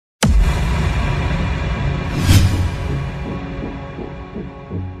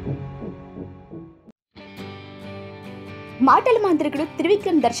మాటల మాంత్రికుడు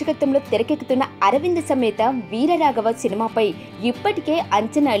త్రివిక్రమ్ దర్శకత్వంలో తెరకెక్కుతున్న అరవింద సమేత వీరరాఘవ సినిమాపై ఇప్పటికే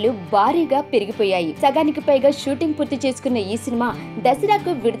అంచనాలు భారీగా పెరిగిపోయాయి. సగానికి పైగా షూటింగ్ పూర్తి చేసుకున్న ఈ సినిమా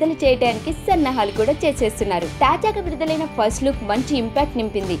దసరాకు విడుదల చేయడానికి సన్నాహాలు కూడా చేసేస్తున్నారు. తాజాగా విడుదలైన ఫస్ట్ లుక్ మంచి ఇంపాక్ట్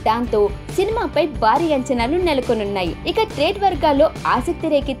నింపింది. దాంతో సినిమాపై భారీ అంచనాలు నెలకొనున్నాయి. ఇక ట్రేడ్ వర్గాల్లో ఆసక్తి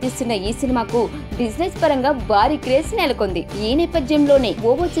రేకెత్తిస్తున్న ఈ సినిమాకు బిజినెస్ పరంగా భారీ క్రేజ్ నెలకొంది. ఈ నేపథ్యంలోనే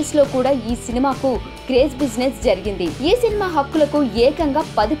ఓవర్సీస్ లో కూడా ఈ సినిమాకు క్రేజ్ బిజినెస్ జరిగింది. ఈ సినిమా హక్కులకు ఏకంగా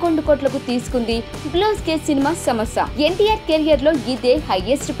 11 కోట్లకు తీసుకుంది గ్లోస్ కే సినిమా సంస్థ. ఎన్టీఆర్ కెరియర్ లో ఇదే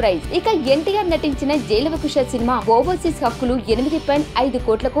హైయెస్ట్ ప్రైజ్. ఇక ఎన్టీఆర్ నటించిన జైలవకుశ సినిమా ఓవర్సీస్ హక్కులు 8.5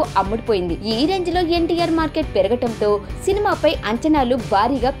 కోట్లకు అమ్ముడుపోయింది. ఈ రేంజ్ లో ఎన్టీఆర్ మార్కెట్ పెరగటంతో సినిమాపై అంచనాలు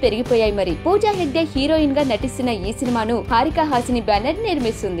భారీగా పెరిగిపోయాయి. మరి పూజా హెగ్డే హీరోయిన్ గా నటిస్తున్న ఈ సినిమాను హారిక హాసిని బ్యానర్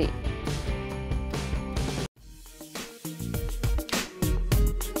నిర్మిస్తుంది.